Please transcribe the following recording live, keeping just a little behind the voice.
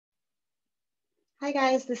Hi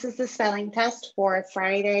guys, this is the spelling test for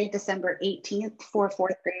Friday, December 18th for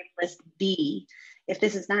fourth grade list B. If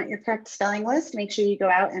this is not your correct spelling list, make sure you go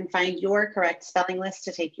out and find your correct spelling list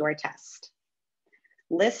to take your test.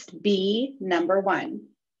 List B, number 1,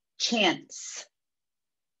 chance.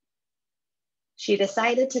 She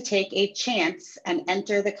decided to take a chance and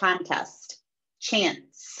enter the contest.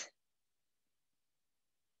 Chance.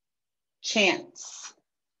 Chance.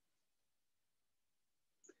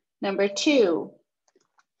 Number 2,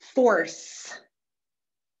 force.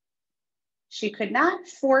 She could not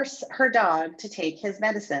force her dog to take his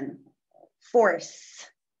medicine. Force.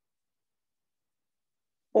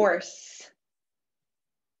 Force.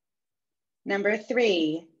 Number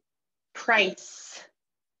 3, price.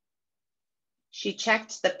 She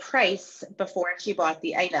checked the price before she bought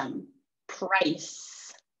the item.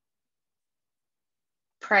 Price.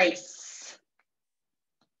 Price.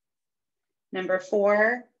 Number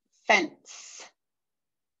 4, fence.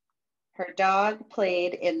 Her dog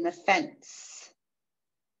played in the fence.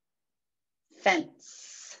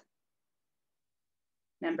 Fence.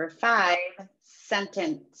 Number 5,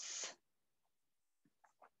 sentence.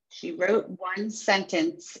 She wrote one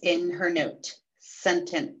sentence in her note.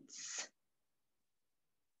 Sentence.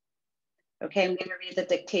 Okay, I'm going to read the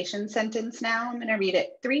dictation sentence now. I'm going to read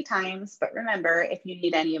it 3 times, but remember, if you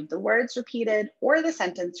need any of the words repeated or the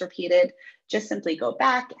sentence repeated, just simply go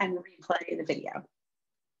back and replay the video.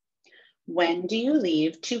 When do you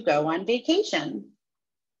leave to go on vacation?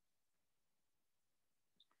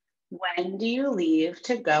 When do you leave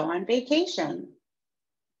to go on vacation?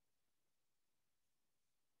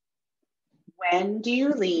 When do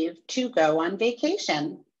you leave to go on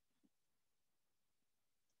vacation?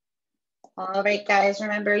 All right, guys,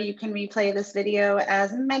 remember you can replay this video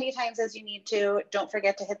as many times as you need to. Don't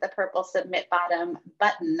forget to hit the purple submit bottom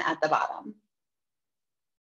button at the bottom.